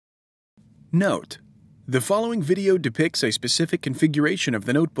Note: the following video depicts a specific configuration of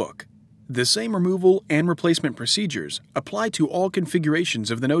the notebook. The same removal and replacement procedures apply to all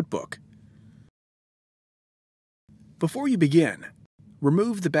configurations of the notebook. Before you begin,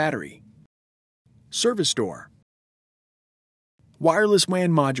 remove the battery, service door, wireless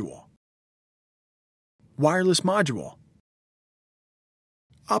WAN module, wireless module,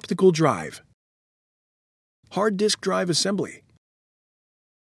 optical drive, hard disk drive assembly,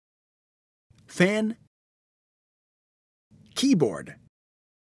 fan, keyboard,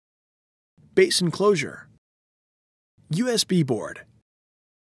 base enclosure, USB board,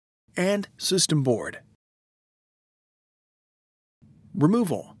 and system board.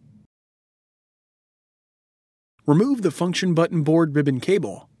 Removal. Remove the function button board ribbon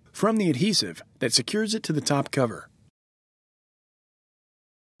cable from the adhesive that secures it to the top cover.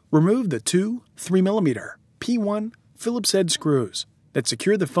 Remove the two 3mm P1 Phillips head screws that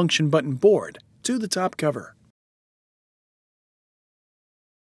secure the function button board to the top cover.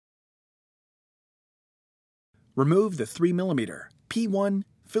 Remove the 3mm P1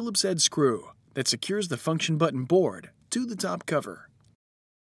 Phillips head screw that secures the function button board to the top cover.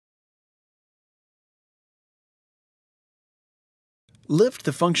 Lift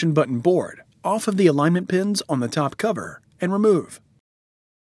the function button board off of the alignment pins on the top cover and remove.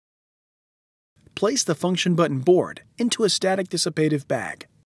 Place the function button board into a static dissipative bag.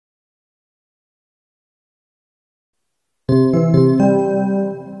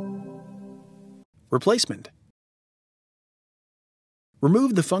 Replacement.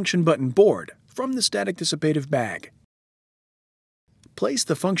 Remove the function button board from the static dissipative bag. Place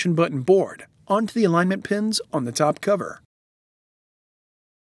the function button board onto the alignment pins on the top cover.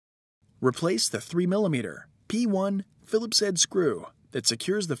 Replace the 3mm P1 Phillips head screw that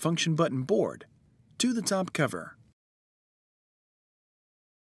secures the function button board to the top cover.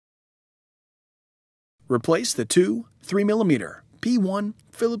 Replace the two 3mm P1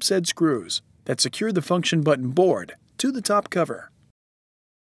 Phillips head screws that secure the function button board to the top cover.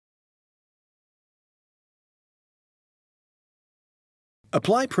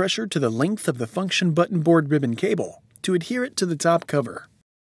 Apply pressure to the length of the function button board ribbon cable to adhere it to the top cover.